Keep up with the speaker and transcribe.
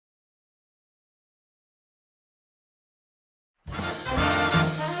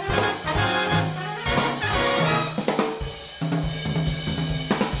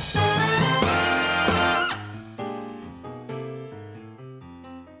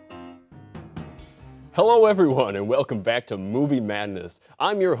Hello everyone and welcome back to Movie Madness.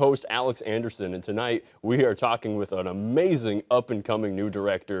 I'm your host Alex Anderson and tonight we are talking with an amazing up-and-coming new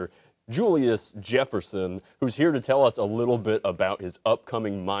director, Julius Jefferson, who's here to tell us a little bit about his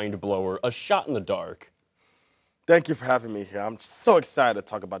upcoming mind-blower, A Shot in the Dark. Thank you for having me here. I'm so excited to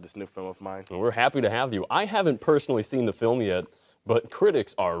talk about this new film of mine. And we're happy to have you. I haven't personally seen the film yet, but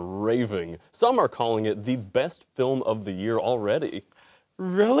critics are raving. Some are calling it the best film of the year already.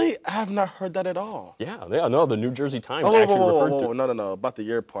 Really? I have not heard that at all. Yeah, no, the New Jersey Times actually referred to... No, about the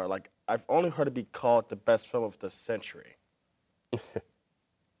year part. Like, I've only heard it be called the best film of the century.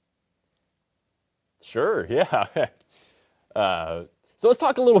 Sure, yeah. So let's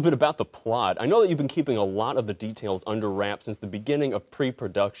talk a little bit about the plot. I know that you've been keeping a lot of the details under wraps since the beginning of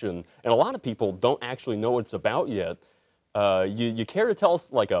pre-production, and a lot of people don't actually know what it's about yet. You care to tell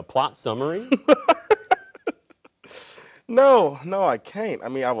us, like, a plot summary? No, I can't. I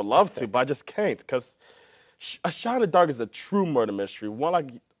mean, I would love to, but I just can't, because A Shot in the Dark is a true murder mystery, one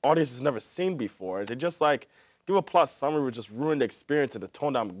like audience has never seen before. They just, like, give a plot summary would just ruin the experience and the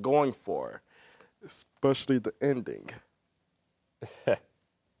tone that I'm going for, especially the ending.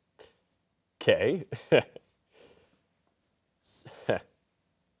 Okay.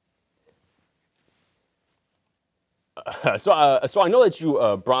 So I know that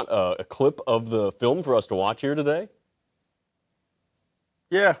you brought a clip of the film for us to watch here today.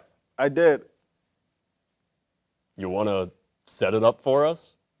 Yeah, I did. You want to set it up for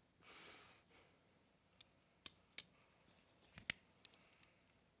us?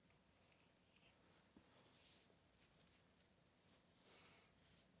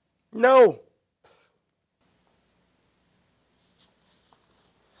 No.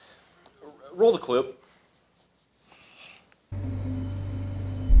 Roll the clip.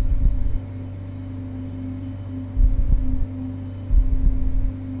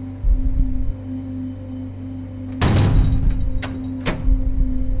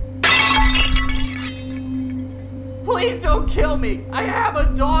 Please don't kill me! I have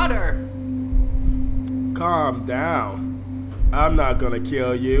a daughter! Calm down. I'm not gonna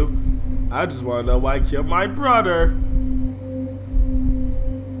kill you. I just wanna know why I killed my brother.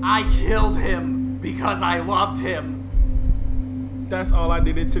 I killed him because I loved him. That's all I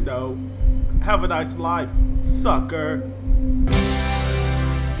needed to know. Have a nice life, sucker. Never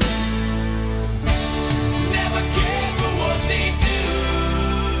care for what they do.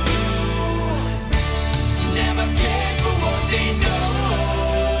 Never care for what they know.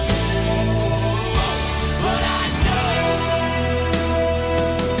 But I know.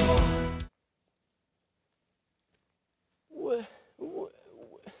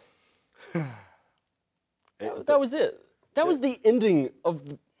 That was it. That was the ending of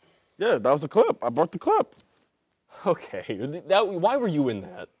the... Yeah, that was the clip. I brought the clip. Okay. Why were you in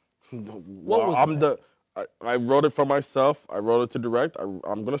that? What was that? I wrote it for myself. I wrote it to direct. I'm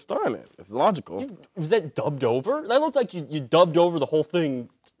going to star in it. It's logical. Was that dubbed over? That looked like you dubbed over the whole thing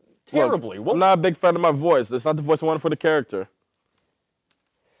terribly. Look, I'm not a big fan of my voice. It's not the voice I wanted for the character.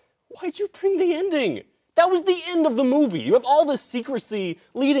 Why'd you bring the ending? That was the end of the movie. You have all this secrecy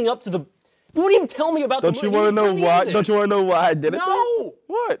leading up to the... You wouldn't even tell me about the movie. Don't you want to know why? Don't you want to know why I did it? No.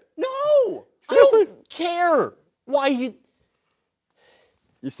 What? No. I don't care why you...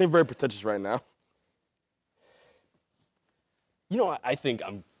 You seem very pretentious right now. You know, I think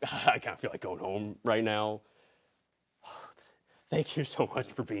I kind of feel like going home right now. Thank you so much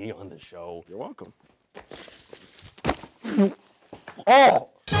for being on the show. You're welcome. Oh!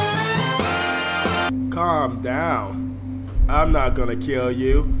 Calm down. I'm not gonna kill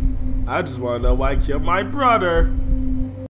you. I just wanna know why I killed my brother.